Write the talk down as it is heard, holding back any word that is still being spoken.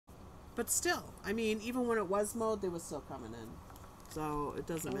But still, I mean, even when it was mowed, they were still coming in. So it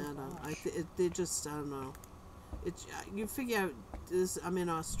doesn't matter. They just, I don't know. It's you figure out this. I'm in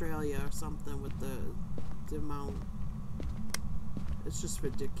Australia or something with the amount. It's just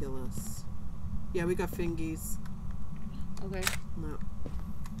ridiculous. Yeah, we got fingies. Okay. No.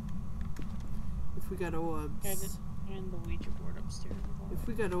 If we got orbs. And the Ouija board upstairs. If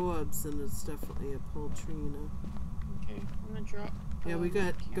we got orbs, then it's definitely a poultrina. Okay, I'm gonna drop. Yeah, we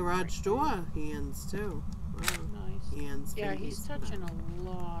got garage door hands too. Wow. Nice. Hands. Yeah, he's touching a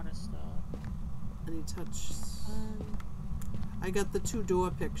lot of stuff. And he touched. I got the 2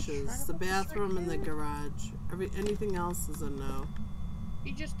 door pictures, the bathroom and the garage. Anything else is a no.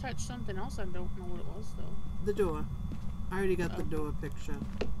 He just touched something else. I don't know what it was though. The door. I already got the door picture.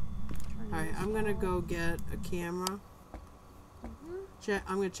 Alright, I'm gonna go get a camera.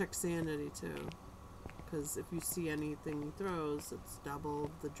 I'm gonna check sanity too. Because if you see anything he throws, it's double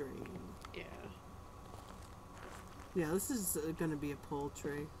the drain. Yeah. Yeah, this is gonna be a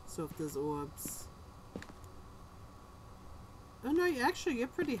poultry. So if there's orbs. Oh no, actually you're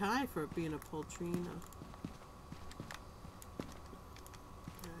pretty high for it being a poultrina.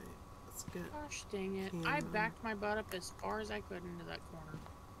 Alright, let's get. Gosh dang it. Camera. I backed my butt up as far as I could into that corner.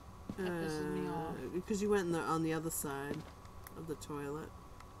 That pisses me off. Because you went on the other side of the toilet.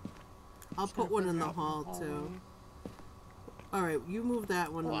 I'll put one in the hall too. Alright, you move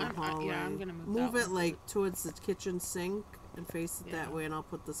that one in the hallway. Yeah, I'm gonna move it like towards the kitchen sink and face it that way, and I'll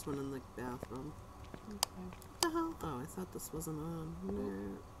put this one in the bathroom. Okay. What the hell? Oh, I thought this wasn't on.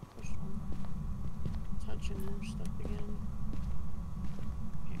 Push one. Touching more stuff again.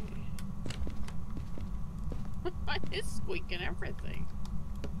 Okay. Mine is squeaking everything.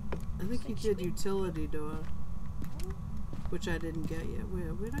 I think he did utility door. Which I didn't get yet.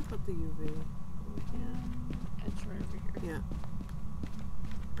 Where did I put the UV? Yeah, it's right over here. Yeah.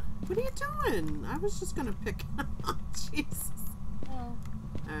 What are you doing? I was just gonna pick it up. Jesus. Oh.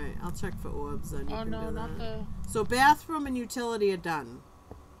 Alright, I'll check for orbs then. Oh no, not the... So bathroom and utility are done.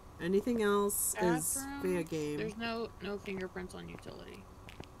 Anything else is fair game. There's no fingerprints on utility.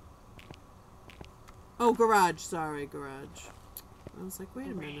 Oh, garage. Sorry, garage. I was like, wait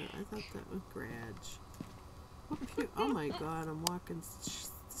a minute. I thought that was garage. Oh my god, I'm walking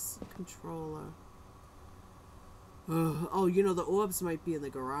this controller. Oh, you know, the orbs might be in the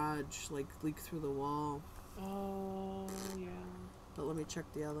garage, like leak through the wall. Oh, yeah. But let me check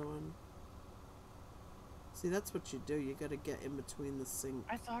the other one. See, that's what you do. You gotta get in between the sink.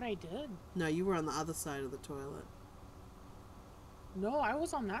 I thought I did. No, you were on the other side of the toilet. No, I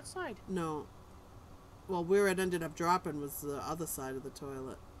was on that side. No. Well, where it ended up dropping was the other side of the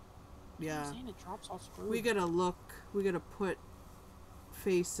toilet. Yeah. I'm saying it drops all screwed. We gotta look. We gotta put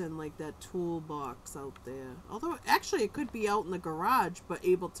face in like that toolbox out there. Although, actually, it could be out in the garage, but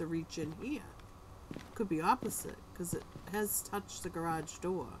able to reach in here. Could be opposite, because it has touched the garage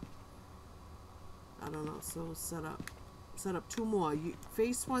door. I don't know. So set up 2 more. You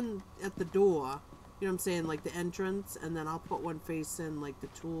face one at the door. You know what I'm saying, like the entrance, and then I'll put one face in like the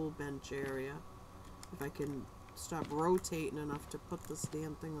tool bench area. If I can stop rotating enough to put this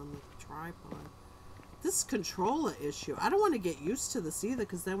damn thing on the tripod. This controller issue, I don't want to get used to this either,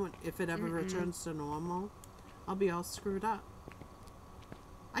 because then if it ever returns to normal, I'll be all screwed up.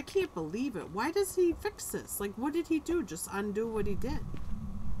 I can't believe it. Why does he fix this? Like, what did he do? Just undo what he did?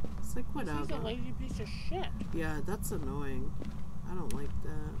 It's like, whatever. He's a lazy piece of shit. Yeah, that's annoying. I don't like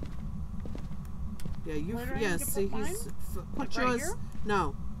that. Yeah, see, he's... Put yours... Right here?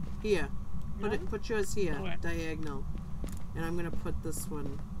 No. Here. Put yours here, diagonal. And I'm going to put this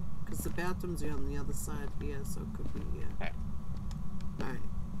one, because the bathrooms are on the other side here, so it could be here. Okay. Alright.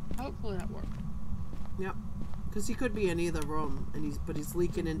 Hopefully that works. Yep. Because he could be in either room, and he's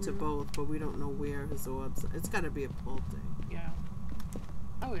leaking into both, but we don't know where his orbs... It's got to be a pull thing. Yeah.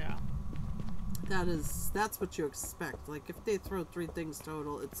 Oh, yeah. That's what you expect. Like, if they throw 3 things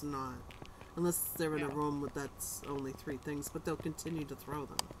total, it's not. Unless they're in a room with that's only 3 things, but they'll continue to throw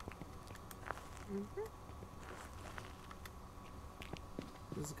them.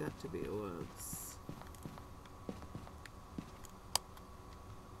 There's got to be orbs.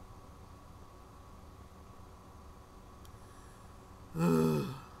 Ew,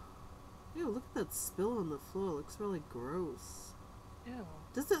 look at that spill on the floor. It looks really gross. Ew.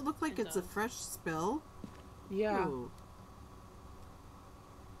 Does it look like it's a fresh spill? Yeah. Ew.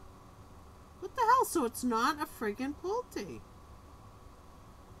 What the hell? So it's not a friggin' Pulte.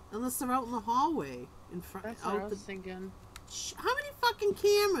 Unless they're out in the hallway. In front. That's what I was thinking. How many fucking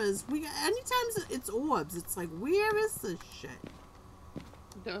cameras? Anytime it's orbs, it's like, where is this shit?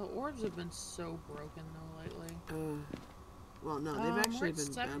 The orbs have been so broken though lately. Well, no, they've actually we're at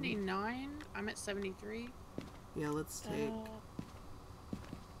been 79. I'm at 73. Yeah, let's take.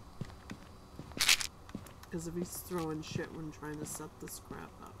 Because if he's throwing shit when trying to set this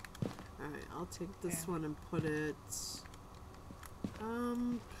crap up. Alright, I'll take this one and put it...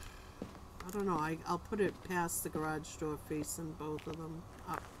 I don't know. I'll put it past the garage door facing both of them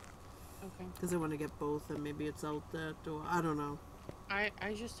up. Okay. Because I want to get both, and maybe it's out that door. I don't know. I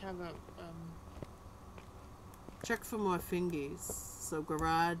just have a... Check for more fingies. So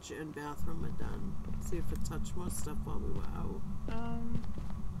garage and bathroom are done. See if it touched more stuff while we were out.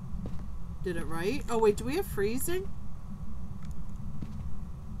 Did it right? Oh wait, do we have freezing?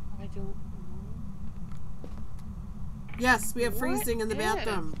 I don't know. Yes, we have freezing in the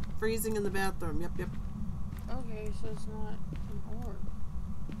bathroom. Freezing in the bathroom. Yep, yep. Okay, so it's not an orb.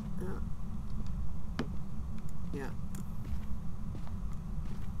 Yeah.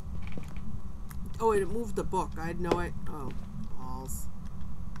 Oh wait, it moved the book. I had no idea. Oh, balls.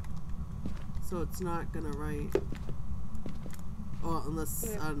 So it's not gonna write. Oh,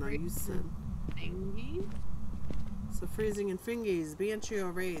 unless, I don't know, you said. Thingy? So freezing and fingies, Banshee or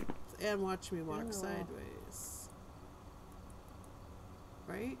Wraith, and watch me walk sideways.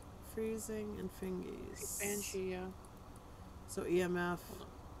 Right? Freezing and fingies. Banshee, yeah. So EMF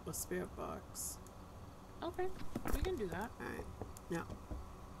or spirit box. Okay, we can do that. Alright, yeah.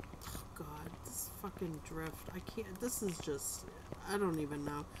 Oh god, this fucking drift. I can't, this is just, I don't even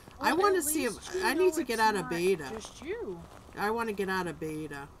know. Well, I want to see if, I need to get out of beta. Just you. I want to get out of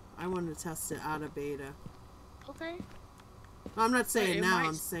beta. I want to test it out of beta. Okay. No, I'm not saying now,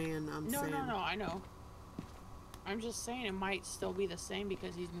 I'm saying, No, I know. I'm just saying it might still be the same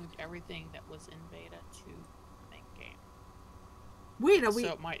because he's moved everything that was in beta to main game. Wait, are we?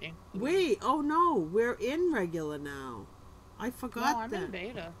 So it might include... Wait, oh no, we're in regular now. I forgot that. No, I'm in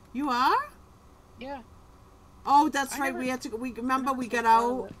beta. You are? Yeah. Oh, that's right. We had to. We remember we got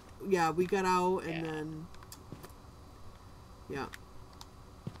out. Yeah, we got out and then. Yeah.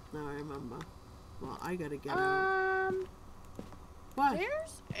 Now I remember. Well, I gotta get out. What?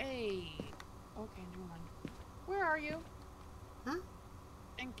 There's a. Okay, never mind. Where are you? Huh?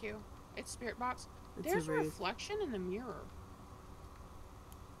 Thank you. It's Spirit Box. It's There's a reflection in the mirror.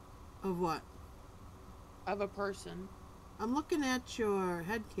 Of what? Of a person. I'm looking at your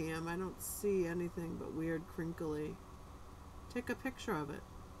head cam. I don't see anything but weird crinkly. Take a picture of it.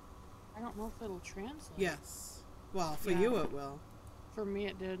 I don't know if it'll translate. Yes. Well, for you it will. For me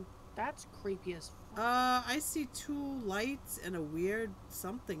it did. That's creepy as fuck. I see two lights and a weird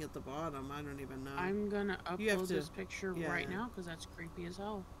something at the bottom. I don't even know. I'm gonna upload this picture right now because that's creepy as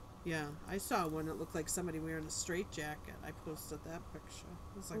hell. Yeah, I saw one that looked like somebody wearing a straitjacket. I posted that picture.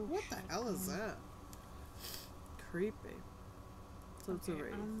 I was like, what the hell is that? Creepy. So it's a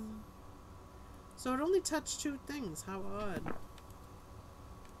Wraith. So it only touched two things. How odd.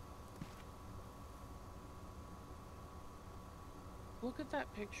 Look at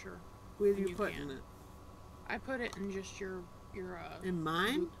that picture. Where do you put in it? I put it in just your in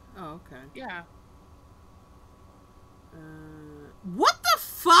mine? Oh, okay. Yeah. What the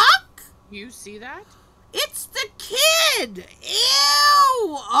fuck? You see that? It's the kid!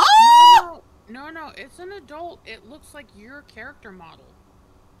 Ew! Oh! No, it's an adult. It looks like your character model.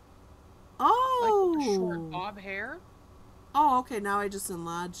 Oh! Like short bob hair. Oh, okay, now I just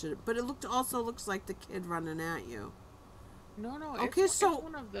enlarged it. But it also looks like the kid running at you. No, okay, it's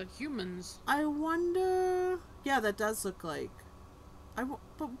one of the humans. I wonder... Yeah, that does look like...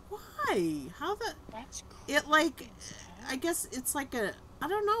 But why? How that... That's crazy. It, like... I guess it's like a... I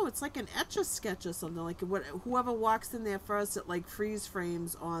don't know. It's like an Etch-a-Sketch or something. Like, whoever walks in there first, it, like, freeze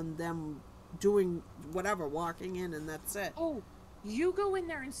frames on them doing whatever, walking in, and that's it. Oh, you go in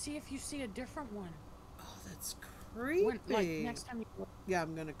there and see if you see a different one. Oh, that's creepy. Like, next time you... Yeah,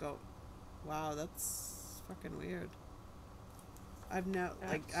 I'm gonna go... Wow, that's fucking weird. I've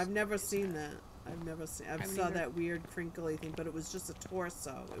never seen that. I saw that weird crinkly thing, but it was just a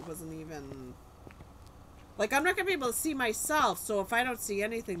torso. It wasn't even... Like, I'm not going to be able to see myself, so if I don't see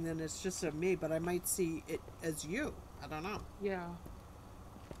anything, then it's just a me, but I might see it as you. I don't know. Yeah.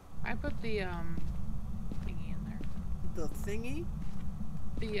 I put the, thingy in there. The thingy?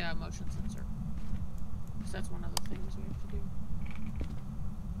 The, motion sensor. Because that's one of the things we have to do.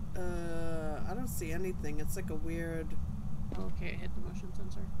 I don't see anything. It's like a weird... Okay, hit the motion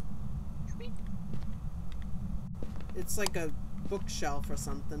sensor. Sweet. It's like a bookshelf or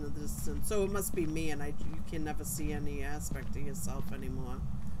something of this, and so it must be me, and you can never see any aspect of yourself anymore.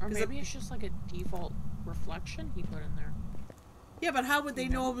 Or maybe it's just like a default reflection he put in there. Yeah, but how would they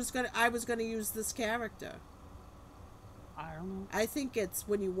know I was gonna use this character? I don't know. I think it's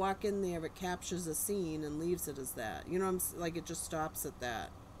when you walk in there, it captures a scene and leaves it as that. You know, like it just stops at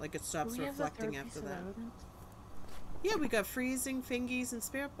that. Like it stops reflecting after that. Yeah, we got freezing, fingies, and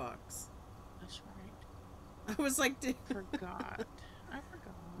spirit box. That's right. I was like, Forgot. I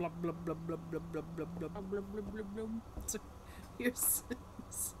forgot. Blah blah blah blah blah blah blah blah Blah, blah, blah, blah, blah. So, you're so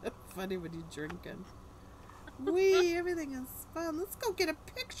funny when you're drinking. Wee, everything is fun. Let's go get a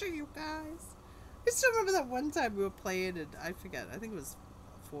picture, you guys. I still remember that one time we were playing, and I forget. I think it was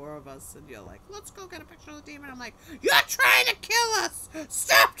 4 of us, and you're like, "Let's go get a picture of the demon." I'm like, "You're trying to kill us!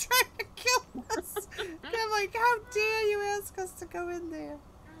 Stop trying to kill us!" And I'm like, "How dare you ask us to go in there?"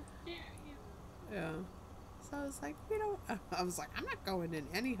 How dare you? Yeah. So I was like, "We don't." I was like, "I'm not going in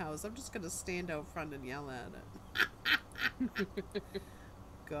any house. I'm just gonna stand out front and yell at it."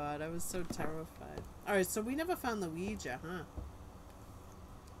 God, I was so terrified. All right, so we never found the Ouija, huh?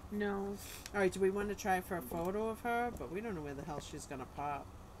 No. All right, do we want to try for a photo of her? But we don't know where the hell she's gonna pop.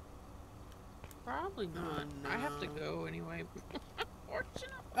 Probably not. Oh, I have to no. go anyway. Fortunately.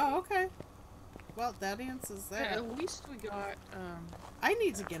 Oh, okay. Well, that answers that. At least we got, I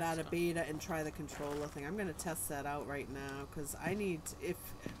need to get out of beta and try the controller thing. I'm gonna test that out right now because I need to, if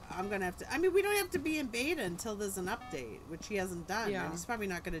I'm gonna have to. I mean, we don't have to be in beta until there's an update, which he hasn't done. Yeah. And he's probably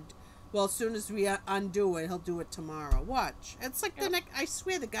not gonna. Well, as soon as we undo it, he'll do it tomorrow. Watch. It's like I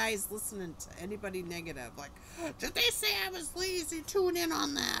swear the guy is listening to anybody negative. Like, did they say I was lazy? Tune in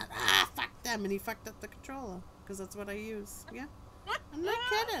on that. Ah, fuck them. And he fucked up the controller because that's what I use. Yeah. I'm not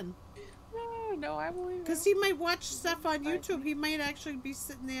kidding. No, I believe it. Because he might watch stuff on YouTube. He might actually be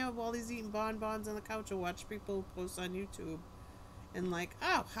sitting there while he's eating bonbons on the couch and watch people post on YouTube. And like,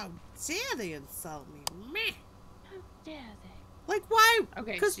 oh, how dare they insult me? Meh. How dare they? Like, why?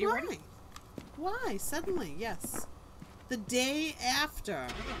 Okay, Because so you why? ready? Why? Suddenly, yes. The day after,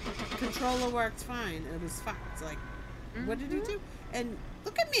 controller worked fine. It was fucked. Like, what did he do? And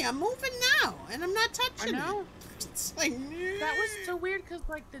look at me. I'm moving now. And I'm not touching I know. it. It's like, That was so weird because,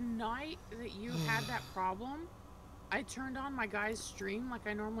 like, the night that you had that problem, I turned on my guy's stream like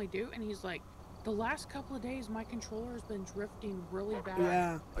I normally do, and he's like, the last couple of days, my controller has been drifting really bad.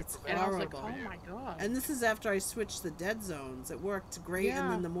 Yeah, it's And horrible. I was like, oh my god. And this is after I switched the dead zones. It worked great, Yeah.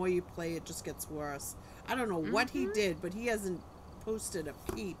 and then the more you play, it just gets worse. I don't know what he did, but he hasn't posted a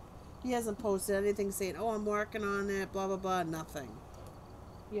peep. He hasn't posted anything saying, oh, I'm working on it, blah, blah, blah, nothing.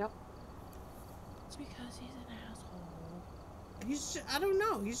 Yep. It's because he's an asshole. He's just, I don't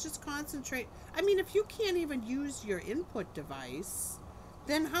know. He's just concentrate. I mean, if you can't even use your input device,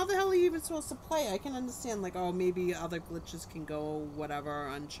 then how the hell are you even supposed to play? I can understand, like, oh, maybe other glitches can go whatever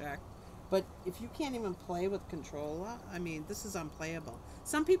unchecked. But if you can't even play with controller, I mean, this is unplayable.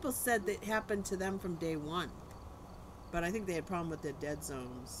 Some people said that happened to them from day one. But I think they had a problem with their dead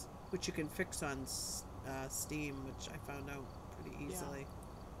zones, which you can fix on Steam, which I found out pretty easily.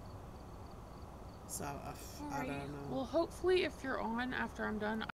 So, I don't know. Well, hopefully if you're on after I'm done,